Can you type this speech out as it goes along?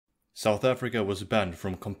South Africa was banned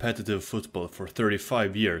from competitive football for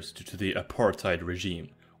 35 years due to the apartheid regime,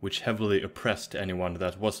 which heavily oppressed anyone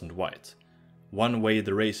that wasn't white. One way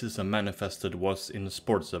the racism manifested was in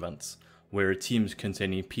sports events, where teams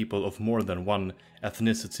containing people of more than one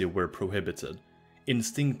ethnicity were prohibited.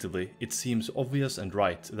 Instinctively, it seems obvious and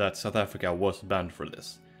right that South Africa was banned for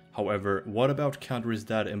this. However, what about countries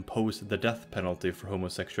that impose the death penalty for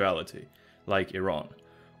homosexuality, like Iran?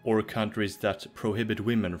 Or countries that prohibit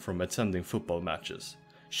women from attending football matches?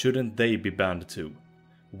 Shouldn't they be banned too?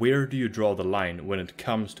 Where do you draw the line when it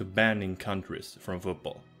comes to banning countries from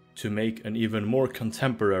football? To make an even more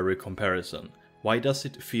contemporary comparison, why does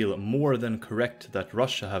it feel more than correct that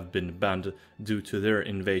Russia have been banned due to their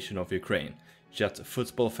invasion of Ukraine, yet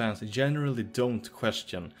football fans generally don't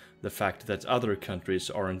question the fact that other countries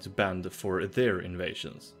aren't banned for their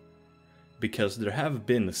invasions? Because there have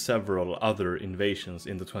been several other invasions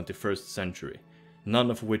in the 21st century, none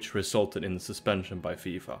of which resulted in suspension by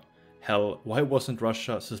FIFA. Hell, why wasn't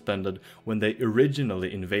Russia suspended when they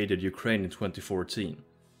originally invaded Ukraine in 2014?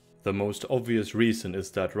 The most obvious reason is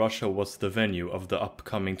that Russia was the venue of the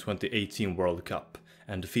upcoming 2018 World Cup,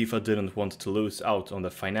 and FIFA didn't want to lose out on the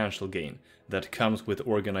financial gain that comes with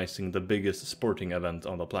organizing the biggest sporting event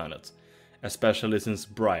on the planet, especially since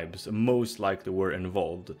bribes most likely were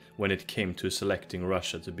involved when it came to selecting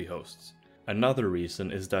Russia to be hosts. Another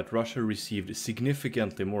reason is that Russia received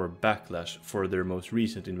significantly more backlash for their most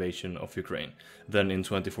recent invasion of Ukraine than in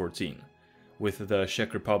 2014, with the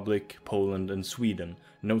Czech Republic, Poland and Sweden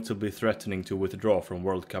notably threatening to withdraw from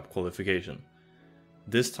World Cup qualification.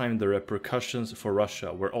 This time the repercussions for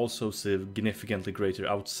Russia were also significantly greater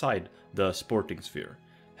outside the sporting sphere,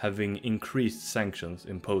 having increased sanctions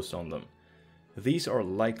imposed on them. These are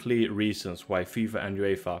likely reasons why FIFA and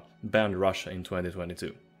UEFA banned Russia in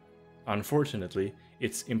 2022. Unfortunately,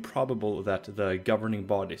 it's improbable that the governing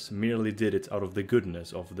bodies merely did it out of the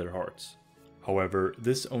goodness of their hearts. However,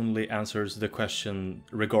 this only answers the question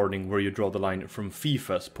regarding where you draw the line from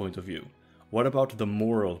FIFA's point of view. What about the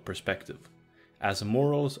moral perspective? As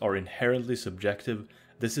morals are inherently subjective,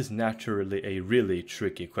 this is naturally a really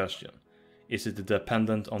tricky question. Is it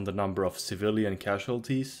dependent on the number of civilian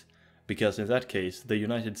casualties? Because in that case, the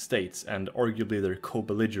United States and arguably their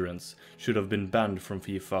co-belligerents should have been banned from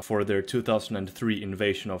FIFA for their 2003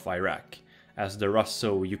 invasion of Iraq, as the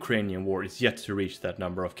Russo-Ukrainian war is yet to reach that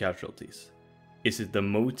number of casualties. Is it the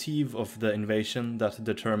motive of the invasion that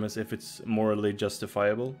determines if it's morally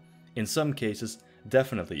justifiable? In some cases,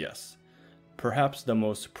 definitely yes. Perhaps the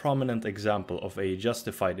most prominent example of a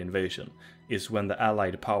justified invasion is when the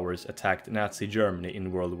Allied powers attacked Nazi Germany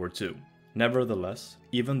in World War II. Nevertheless,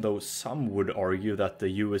 even though some would argue that the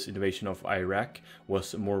US invasion of Iraq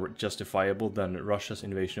was more justifiable than Russia's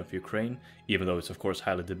invasion of Ukraine, even though it's of course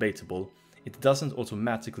highly debatable, it doesn't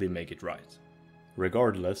automatically make it right.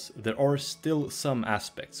 Regardless, there are still some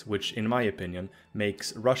aspects which, in my opinion,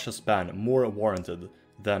 makes Russia's ban more warranted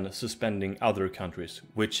than suspending other countries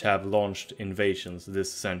which have launched invasions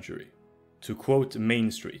this century. To quote Main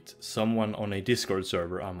Street, someone on a Discord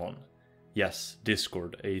server I'm on. Yes,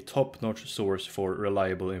 Discord, a top-notch source for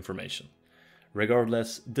reliable information.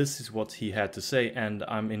 Regardless, this is what he had to say, and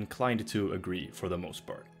I'm inclined to agree for the most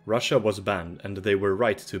part. Russia was banned, and they were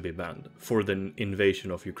right to be banned, for the invasion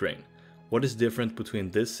of Ukraine. What is different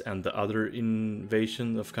between this and the other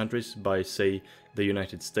invasion of countries by, say, the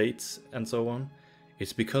United States and so on?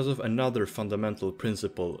 It's because of another fundamental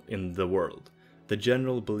principle in the world, the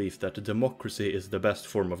general belief that democracy is the best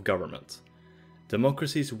form of government.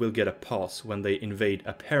 Democracies will get a pass when they invade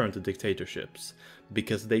apparent dictatorships,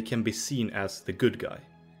 because they can be seen as the good guy.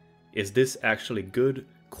 Is this actually good?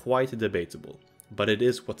 Quite debatable, but it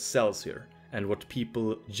is what sells here, and what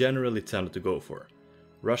people generally tend to go for.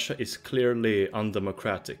 Russia is clearly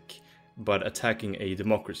undemocratic, but attacking a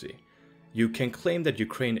democracy. You can claim that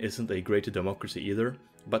Ukraine isn't a great democracy either,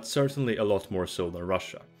 but certainly a lot more so than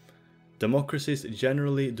Russia. Democracies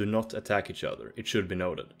generally do not attack each other, it should be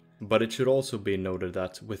noted. But it should also be noted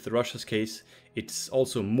that with Russia's case, it's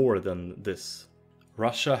also more than this.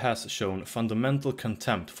 Russia has shown fundamental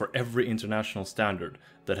contempt for every international standard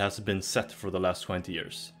that has been set for the last 20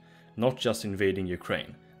 years. Not just invading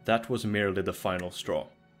Ukraine. That was merely the final straw.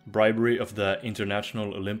 Bribery of the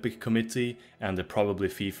International Olympic Committee and probably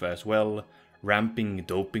FIFA as well, ramping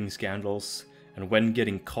doping scandals, and when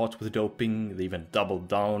getting caught with doping, they even doubled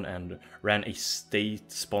down and ran a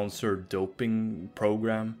state-sponsored doping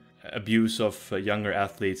program, abuse of younger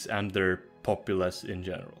athletes and their populace in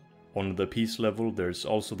general. On the peace level, there's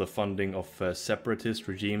also the funding of separatist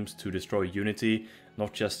regimes to destroy unity,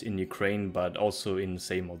 not just in Ukraine but also in,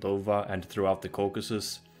 say, Moldova and throughout the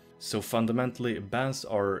Caucasus. So fundamentally, bans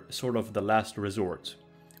are sort of the last resort,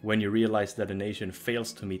 when you realize that a nation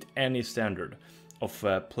fails to meet any standard of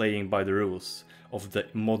playing by the rules of the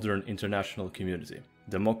modern international community.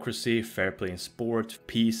 Democracy, fair play in sport,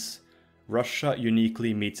 peace. Russia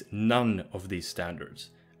uniquely meets none of these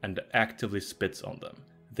standards and actively spits on them.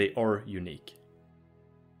 They are unique.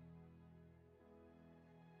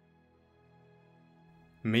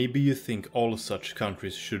 Maybe you think all such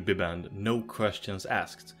countries should be banned, no questions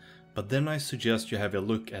asked, but then I suggest you have a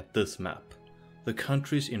look at this map. The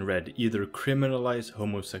countries in red either criminalize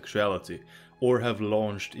homosexuality or have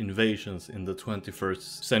launched invasions in the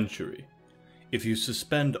 21st century. If you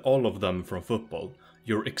suspend all of them from football,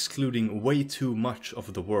 you're excluding way too much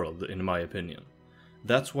of the world, in my opinion.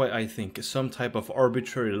 That's why I think some type of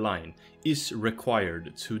arbitrary line is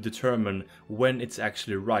required to determine when it's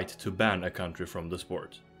actually right to ban a country from the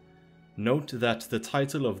sport. Note that the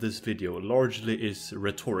title of this video largely is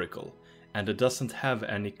rhetorical, and it doesn't have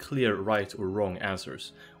any clear right or wrong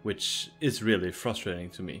answers, which is really frustrating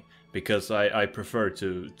to me, because I prefer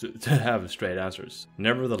to have straight answers.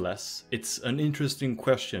 Nevertheless, it's an interesting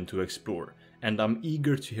question to explore, and I'm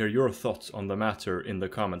eager to hear your thoughts on the matter in the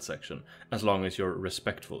comment section, as long as you're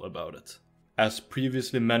respectful about it. As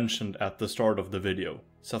previously mentioned at the start of the video,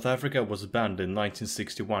 South Africa was banned in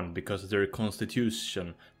 1961 because their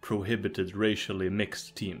constitution prohibited racially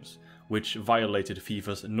mixed teams, which violated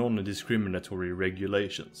FIFA's non-discriminatory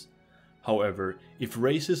regulations. However, if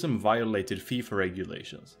racism violated FIFA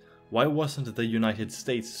regulations, why wasn't the United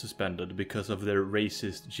States suspended because of their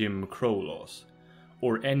racist Jim Crow laws?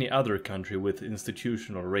 Or any other country with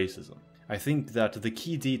institutional racism? I think that the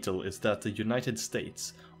key detail is that the United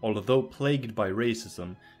States, although plagued by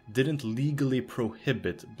racism, didn't legally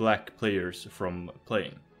prohibit black players from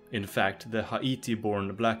playing. In fact, the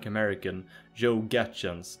Haiti-born black American Joe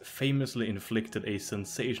Gatchans famously inflicted a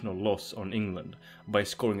sensational loss on England by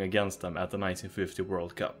scoring against them at the 1950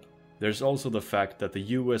 World Cup. There's also the fact that the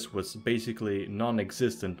US was basically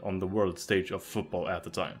non-existent on the world stage of football at the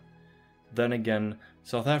time. Then again,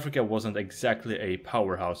 South Africa wasn't exactly a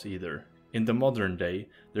powerhouse either. In the modern day,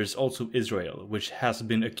 there's also Israel, which has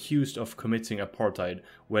been accused of committing apartheid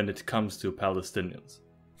when it comes to Palestinians.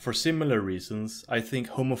 For similar reasons, I think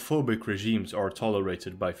homophobic regimes are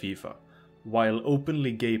tolerated by FIFA. While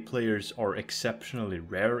openly gay players are exceptionally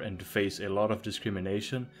rare and face a lot of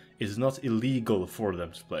discrimination, it's not illegal for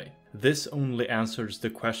them to play. This only answers the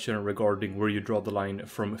question regarding where you draw the line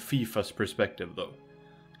from FIFA's perspective though.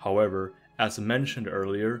 However, as mentioned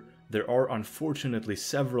earlier, there are unfortunately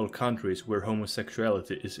several countries where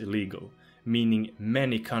homosexuality is illegal, meaning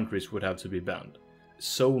many countries would have to be banned.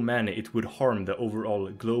 So many it would harm the overall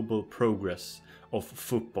global progress of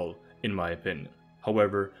football, in my opinion.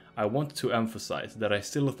 However, I want to emphasize that I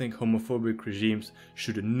still think homophobic regimes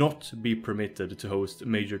should not be permitted to host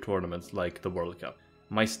major tournaments like the World Cup.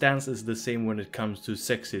 My stance is the same when it comes to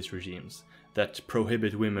sexist regimes that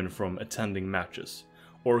prohibit women from attending matches,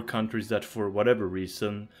 or countries that for whatever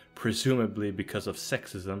reason, presumably because of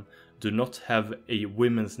sexism, do not have a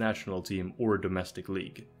women's national team or domestic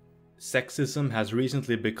league. Sexism has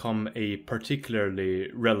recently become a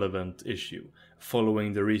particularly relevant issue,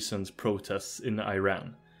 following the recent protests in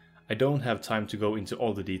Iran. I don't have time to go into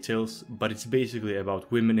all the details, but it's basically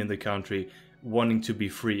about women in the country wanting to be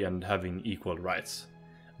free and having equal rights.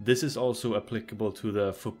 This is also applicable to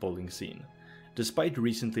the footballing scene. Despite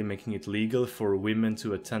recently making it legal for women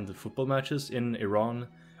to attend football matches in Iran,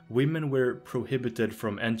 women were prohibited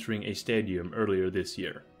from entering a stadium earlier this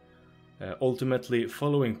year. Ultimately,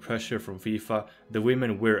 following pressure from FIFA, the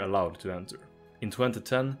women were allowed to enter. In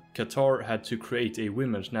 2010, Qatar had to create a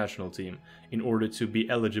women's national team in order to be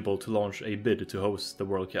eligible to launch a bid to host the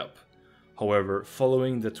World Cup. However,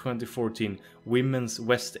 following the 2014 Women's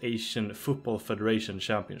West Asian Football Federation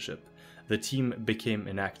Championship, the team became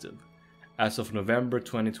inactive. As of November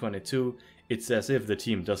 2022, it's as if the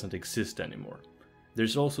team doesn't exist anymore.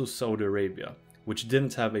 There's also Saudi Arabia, which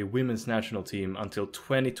didn't have a women's national team until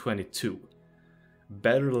 2022.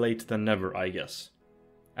 Better late than never, I guess.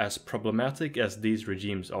 As problematic as these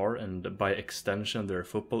regimes are, and by extension their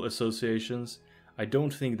football associations, I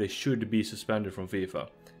don't think they should be suspended from FIFA,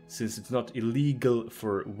 since it's not illegal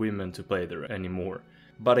for women to play there anymore.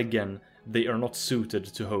 But again, they are not suited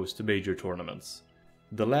to host major tournaments.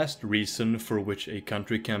 The last reason for which a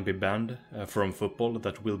country can be banned from football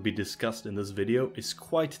that will be discussed in this video is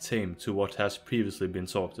quite tame to what has previously been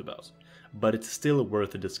talked about, but it's still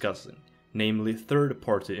worth discussing, namely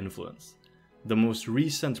third-party influence. The most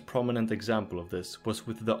recent prominent example of this was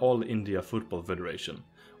with the All India Football Federation,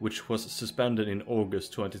 which was suspended in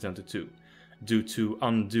August 2022, due to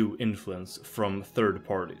undue influence from third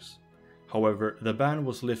parties. However, the ban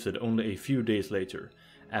was lifted only a few days later,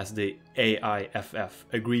 as the AIFF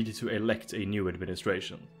agreed to elect a new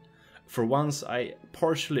administration. For once, I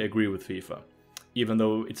partially agree with FIFA, even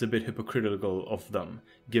though it's a bit hypocritical of them,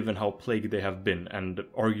 given how plagued they have been and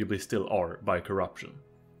arguably still are by corruption.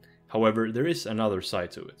 However, there is another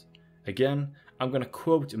side to it. Again, I'm gonna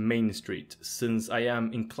quote Main Street, since I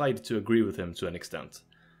am inclined to agree with him to an extent.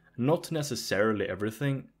 Not necessarily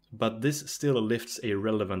everything, but this still lifts a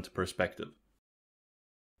relevant perspective.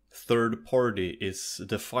 Third party is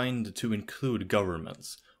defined to include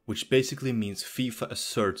governments, which basically means FIFA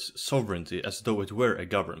asserts sovereignty as though it were a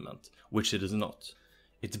government, which it is not.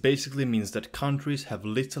 It basically means that countries have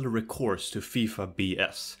little recourse to FIFA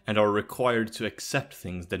BS and are required to accept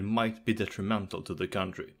things that might be detrimental to the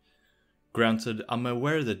country. Granted, I'm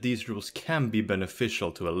aware that these rules can be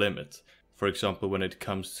beneficial to a limit, for example when it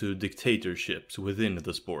comes to dictatorships within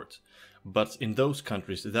the sport, but in those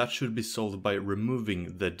countries that should be solved by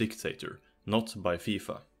removing the dictator, not by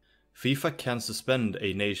FIFA. FIFA can suspend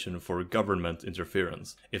a nation for government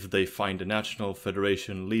interference if they find a national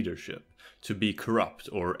federation leadership to be corrupt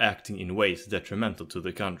or acting in ways detrimental to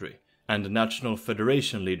the country. And national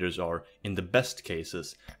federation leaders are, in the best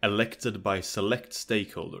cases, elected by select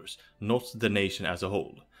stakeholders, not the nation as a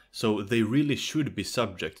whole, so they really should be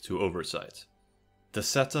subject to oversight. The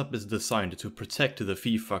setup is designed to protect the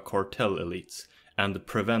FIFA cartel elites and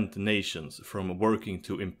prevent nations from working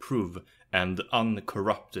to improve and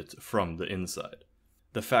uncorrupt it from the inside.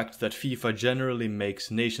 The fact that FIFA generally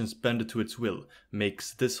makes nations bend to its will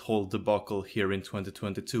makes this whole debacle here in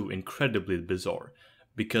 2022 incredibly bizarre,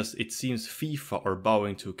 because it seems FIFA are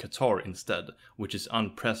bowing to Qatar instead, which is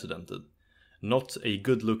unprecedented. Not a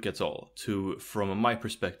good look at all to, from my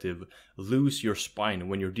perspective, lose your spine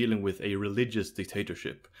when you're dealing with a religious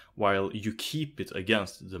dictatorship, while you keep it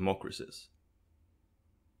against democracies.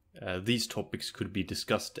 These topics could be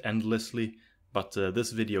discussed endlessly, but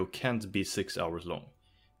this video can't be 6 hours long.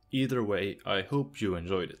 Either way, I hope you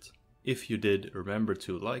enjoyed it. If you did, remember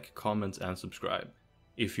to like, comment and subscribe.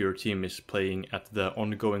 If your team is playing at the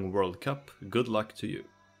ongoing World Cup, good luck to you.